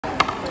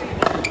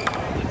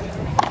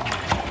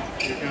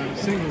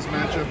Singles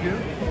matchup here.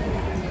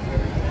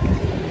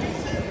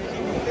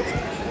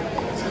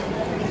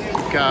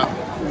 We've got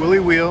Willie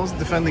Wheels,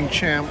 defending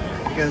champ,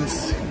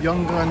 against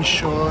young gun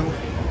Shawn.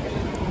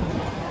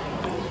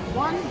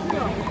 1-0.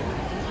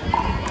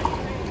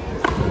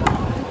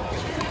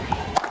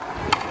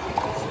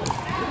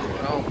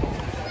 Well,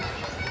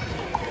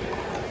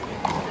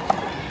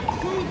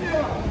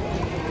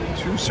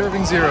 2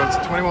 serving 0. It's a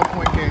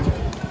 21-point game.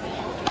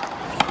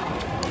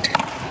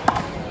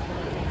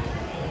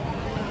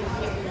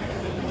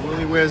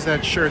 Willie wears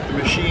that shirt, the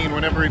machine,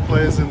 whenever he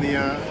plays in the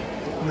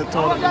tournaments.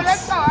 Oh, no,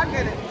 let's go. I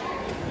get it.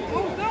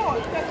 Who's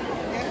doing?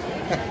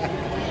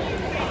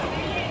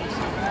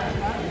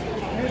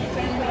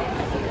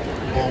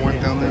 Ball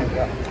went down there.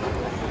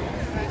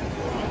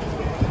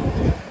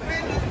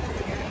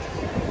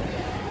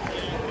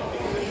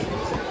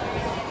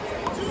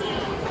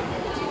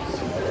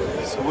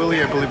 So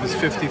Willie, I believe, is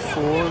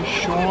 54.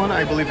 Shawn,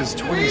 I believe, is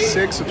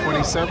 26 or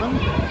 27.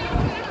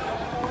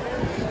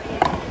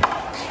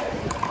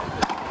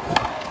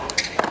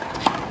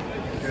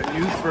 Got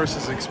youth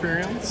versus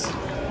experience.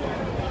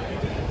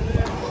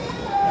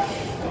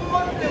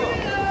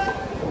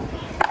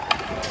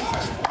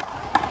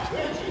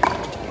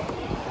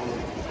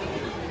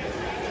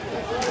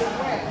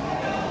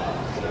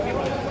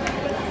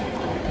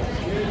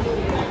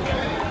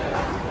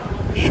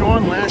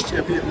 Shawn last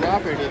year beat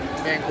Robert in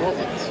Van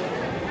Cortlandt.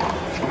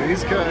 So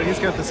he's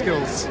got the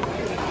skills.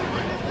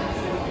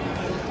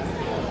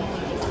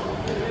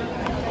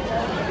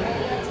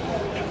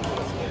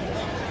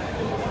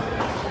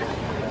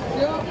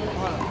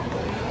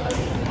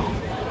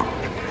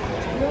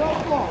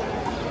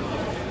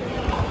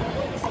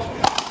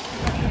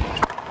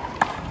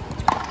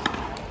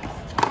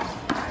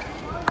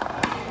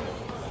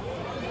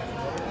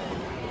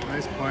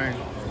 Nice playing.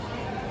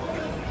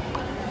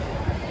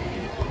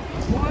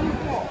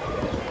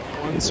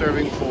 1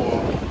 serving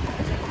 4.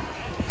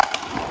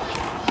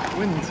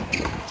 Wind.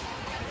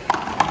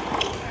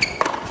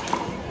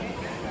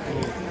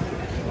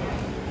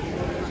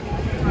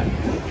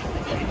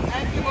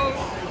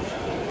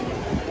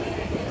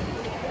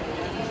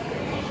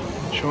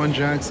 Shawn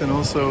Jackson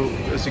also,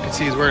 as you can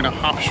see, is wearing a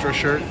Hofstra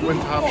shirt,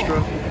 Wind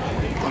Hofstra,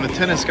 on a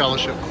tennis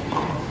scholarship.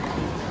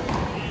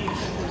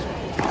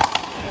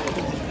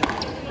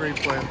 Great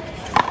player.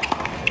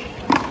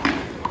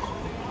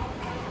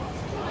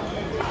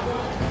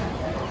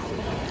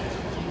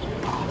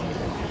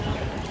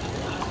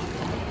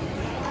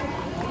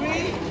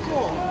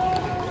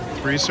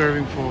 Three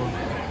serving 4.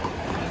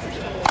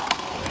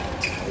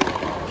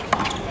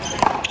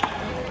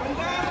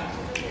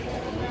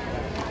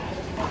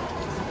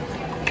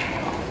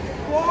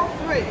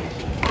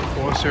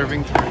 Four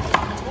serving 3.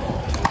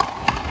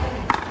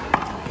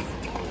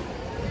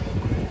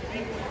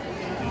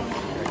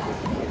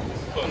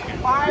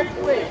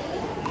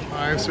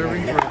 5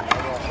 serving 3.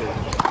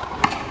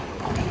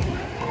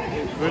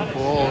 Good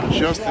ball,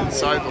 just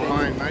inside the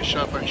line. Nice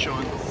shot by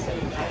Shawn.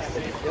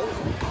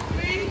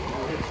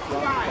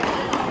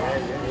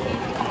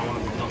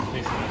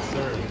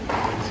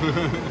 Look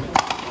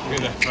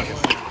at that fucking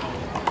thing.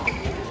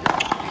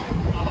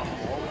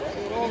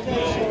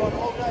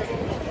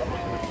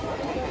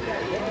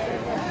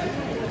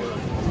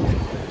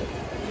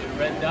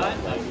 Red dot?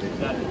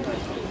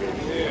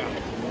 Yeah.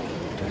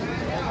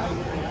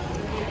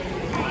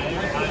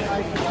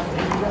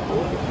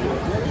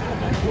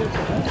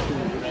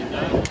 Red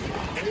dot?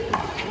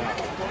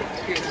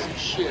 Let's get some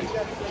shit.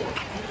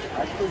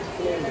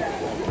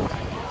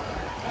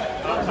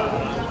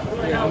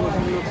 Yeah, it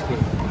looks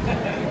good.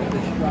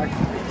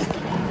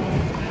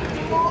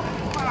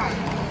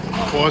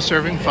 4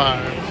 serving 5.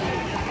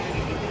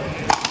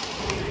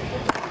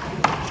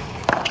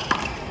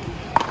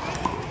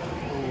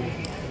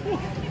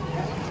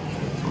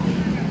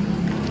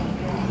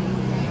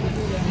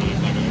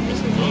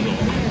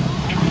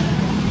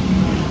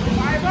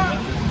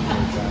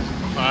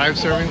 Five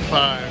serving 5.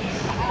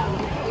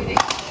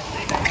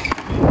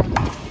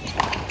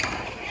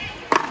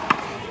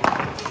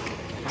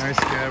 Nice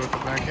guy with the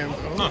backhand.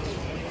 Oh,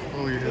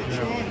 holy hit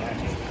that.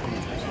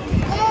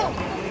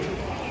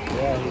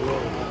 Yeah, he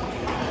will.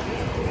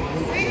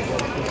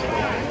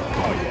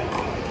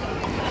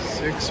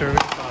 6 serving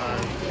 5.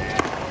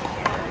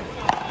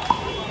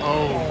 Oh.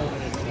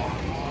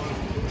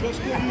 Just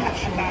give me a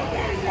shot.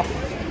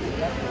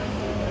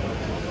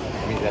 I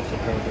mean, that's a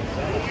perfect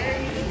shot.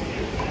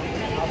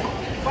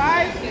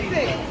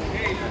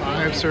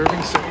 5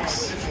 serving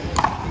 6.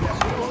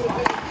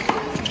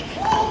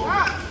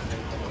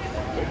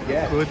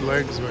 Good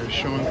legs by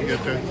Shawn to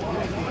get that.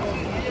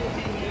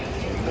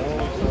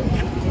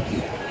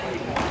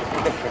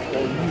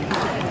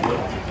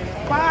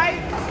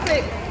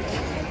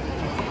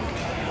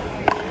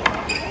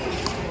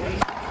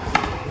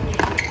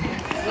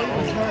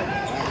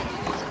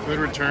 Good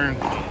return.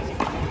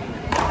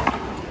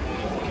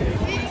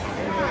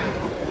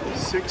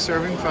 6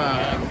 serving 5.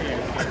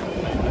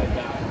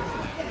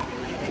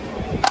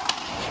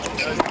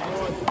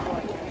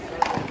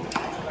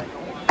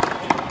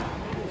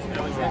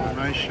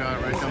 Nice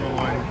shot right down the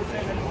line.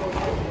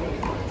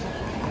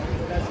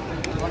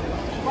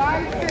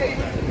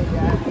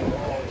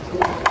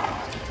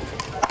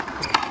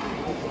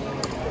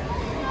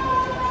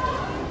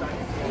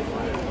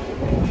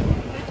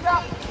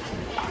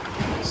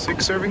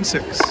 Six serving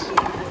six.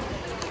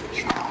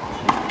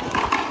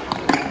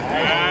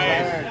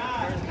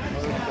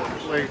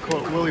 Play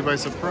caught Willie by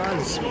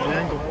surprise with the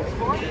angle.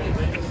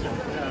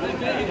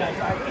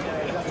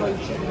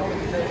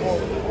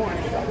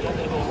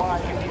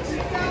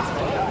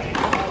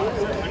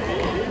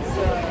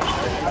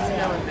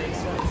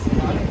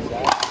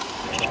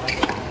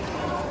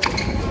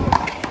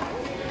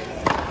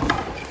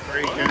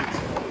 Great hit.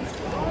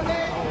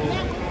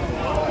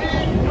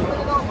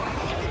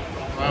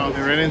 Wow,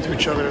 they ran into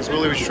each other as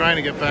Willie was trying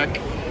to get back.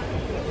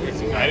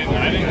 I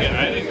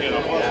didn't get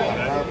a hold of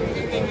that.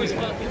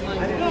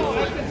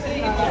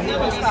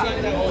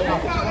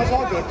 That's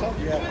all good, Tom.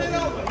 Yeah, but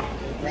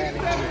he ran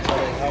into each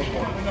other and helped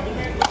him.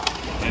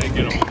 I didn't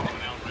get a hold of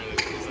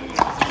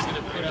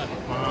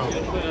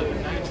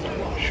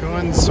Wow.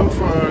 Shawn so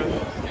far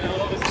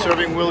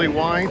serving Willie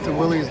wide to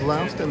Willie's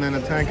left and then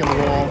attacking the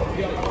wall.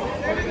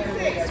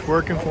 It's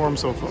working for him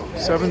so far.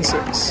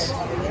 7-6.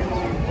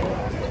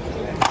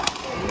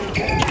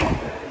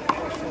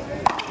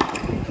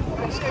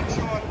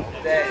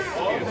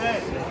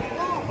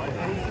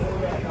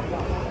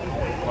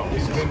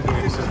 He's been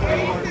doing this.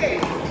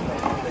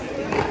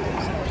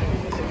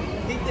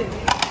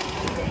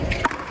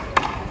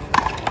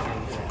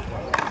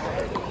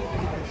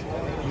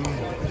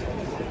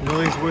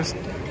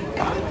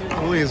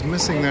 Willie is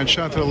missing that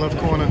shot to the left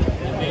corner.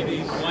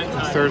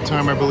 Third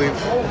time, I believe.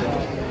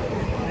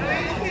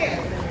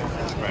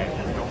 Right.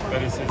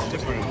 But it's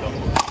different in double.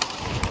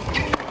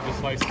 Just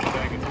slice it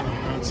back and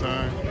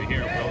Outside. they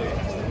hear Willie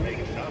has to make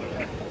a shot of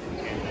it.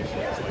 And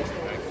slice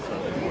it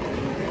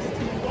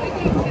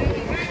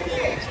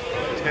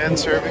back. 10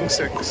 serving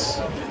 6.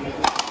 That's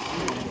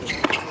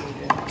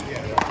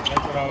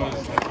what I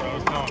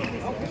was telling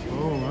him.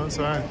 Oh,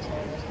 outside.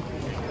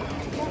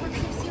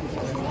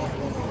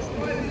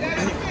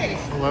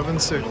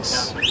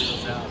 11-6.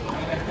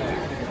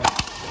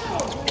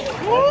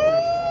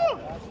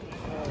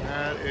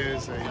 That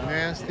is a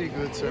nasty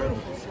good serve.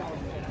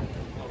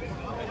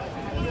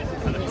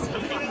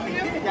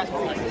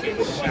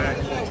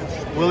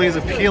 Willie is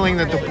appealing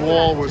that the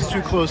ball was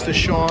too close to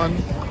Shawn,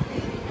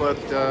 but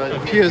it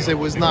appears it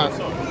was not.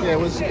 Yeah, it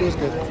was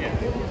good.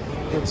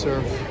 Good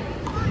serve.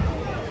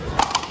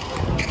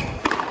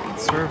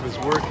 Serve is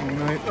working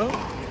tonight. Oh,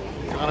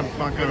 got him.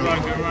 Not Good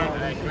run, good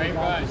run. Great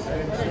run.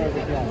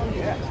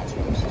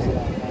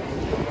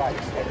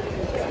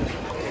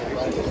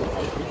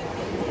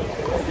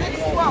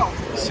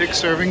 6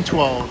 serving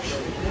 12.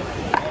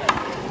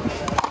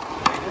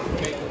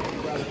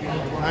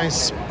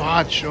 Nice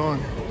spot, Shawn.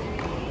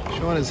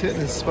 Shawn is hitting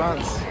his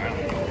spots.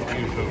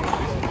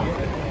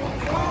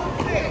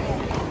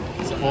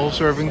 All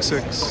serving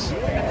 6.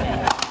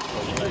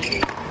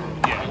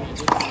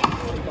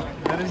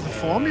 That is the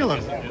formula.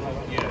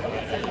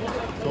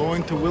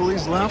 Going to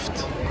Willie's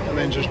left and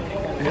then just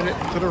hit it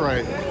to the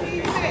right.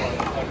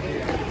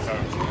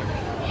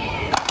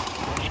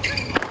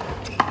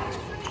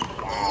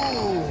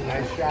 Oh,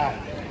 Nice shot.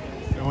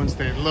 that one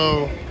stayed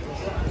low.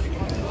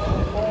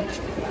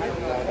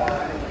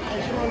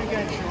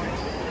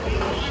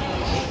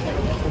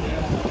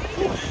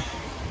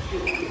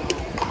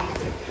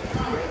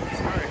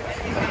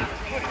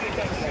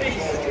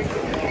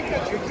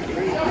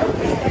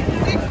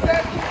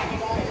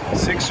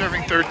 Six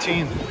serving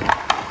 13.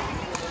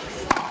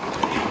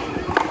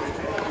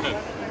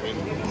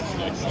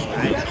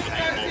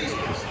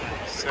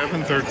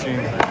 7-13.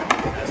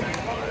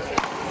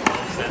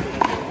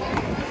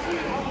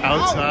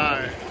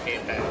 Outside.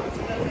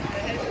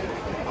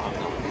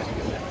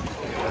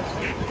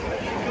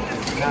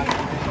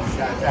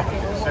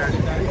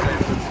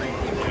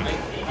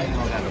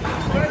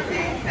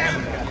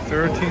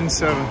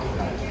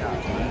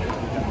 13-7.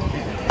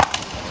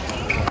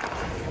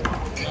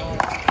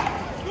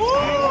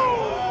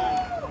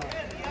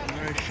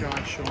 Nice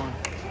shot, Shawn.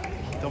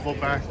 Double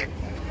back.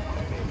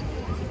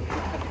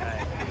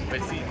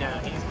 But see, now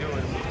he's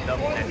doing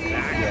double head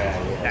back.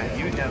 That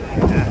you never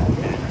do that.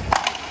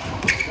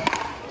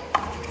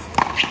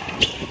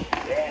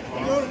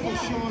 Beautiful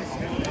shot.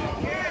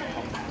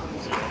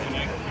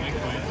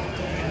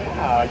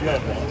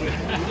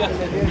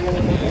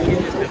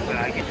 But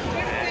I get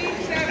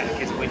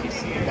mad is when you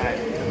see that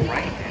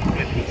right hand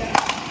with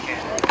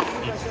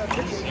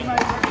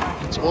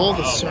It's all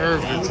the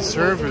serve. The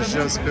serve has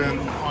just been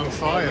on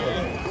fire.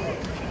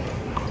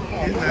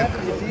 Hitting that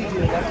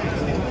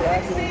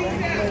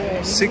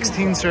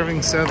 16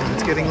 serving 7.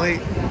 It's getting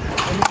late.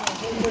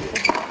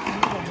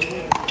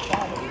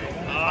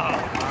 Wow.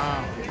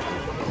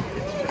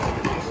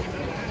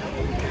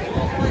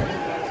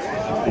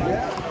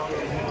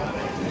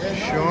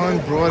 Shawn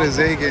brought his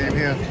A game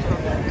here.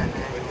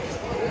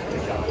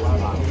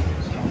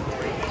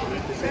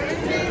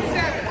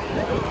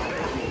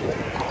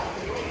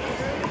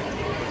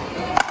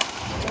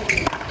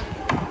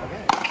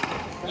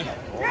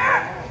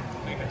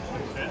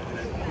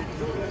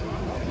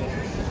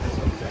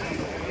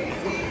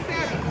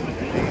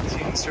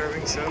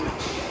 serving 7.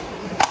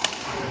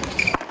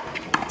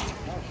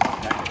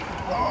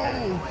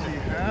 Oh, he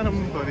had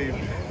him, but he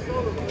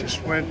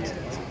just went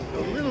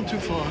a little too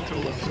far to the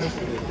left.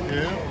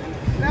 Yeah.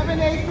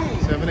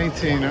 7-18.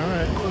 7-18. All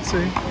right, let's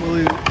see.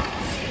 Willie.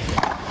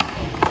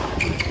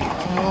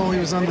 Oh, he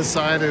was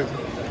undecided.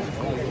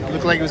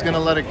 Looked like he was going to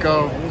let it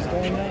go.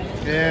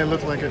 Yeah, it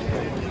looked like it.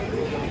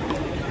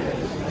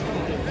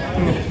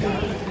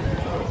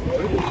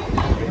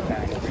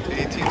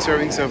 18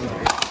 serving 7.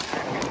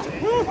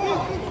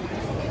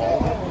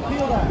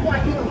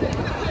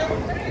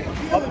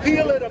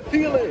 Appeal it,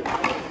 appeal it.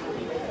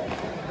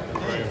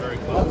 Very, very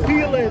close.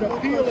 Appeal it,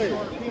 appeal it.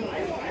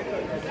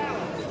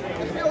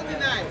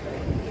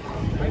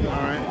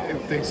 All right,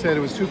 if they said it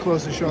was too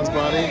close to Shawn's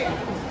body,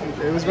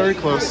 it was very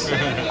close.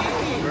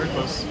 Very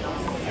close.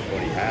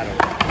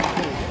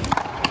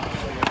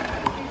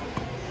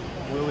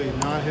 Willie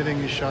not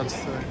hitting his shots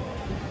today.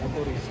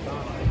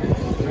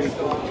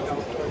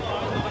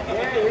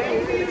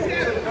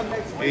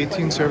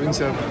 18 serving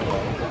 7.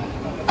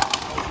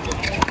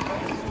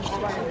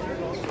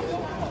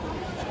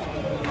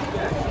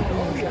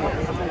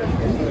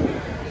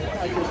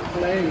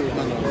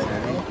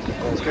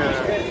 Let's go.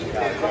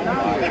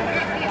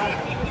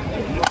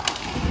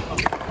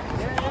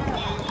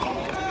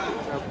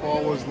 That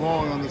ball was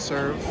long on the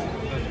serve. It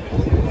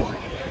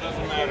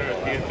doesn't matter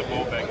if he hit the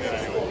ball back there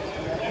anyway.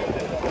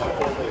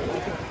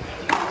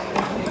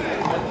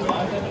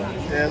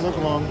 Yeah, it looked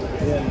long.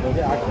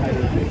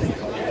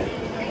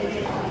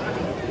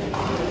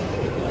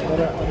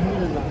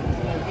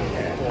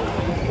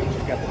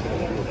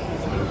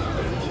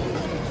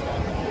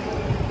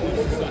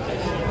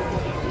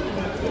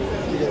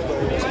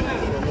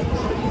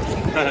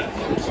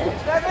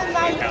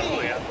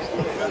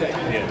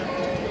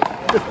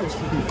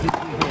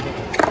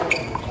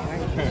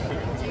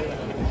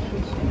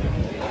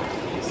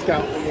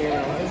 Scout.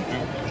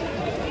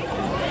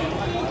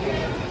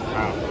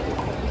 Wow.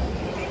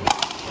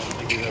 I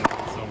think he's ever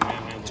been so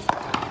manhandled.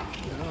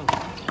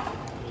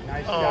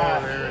 Oh,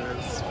 there it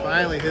is.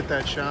 Finally hit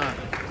that shot.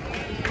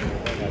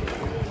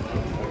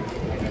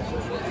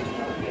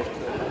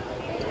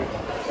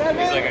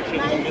 He's like, I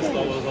shouldn't have missed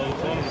all those other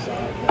times.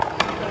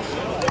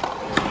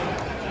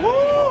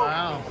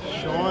 Wow,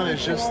 Shawn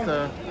is just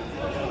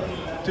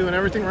doing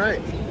everything right.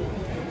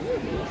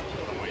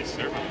 Oh, he's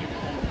serving.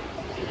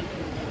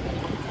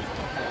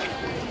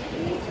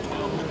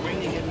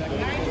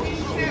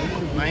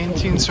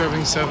 19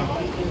 serving 7.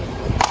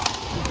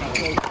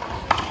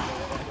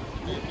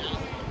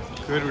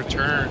 Good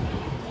return.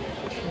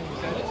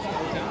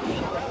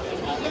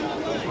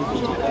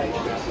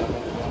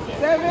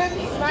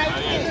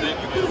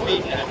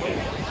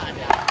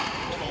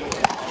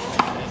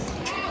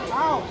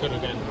 Could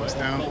have been. Goes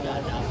down. 8-19.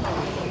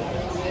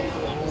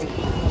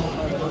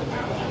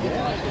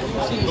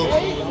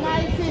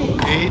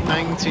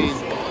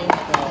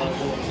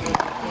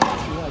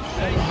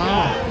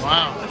 Oh,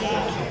 wow.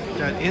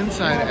 That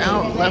inside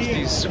out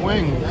lefty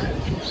swing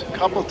a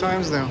couple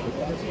times now.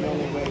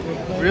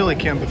 Really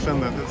can't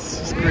defend that.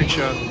 That's a great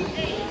shot.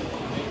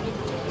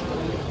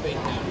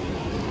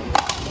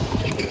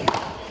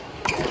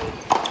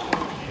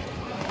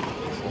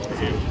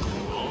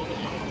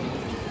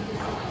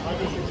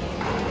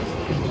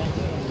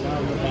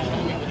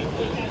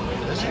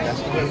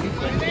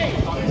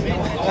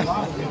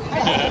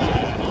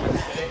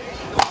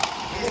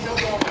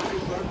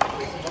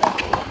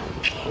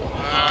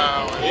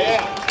 Wow.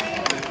 Yeah.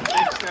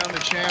 Takes down the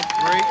champ.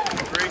 Great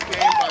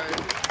game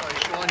by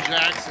Shawn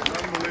Jackson.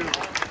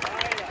 Unbelievable.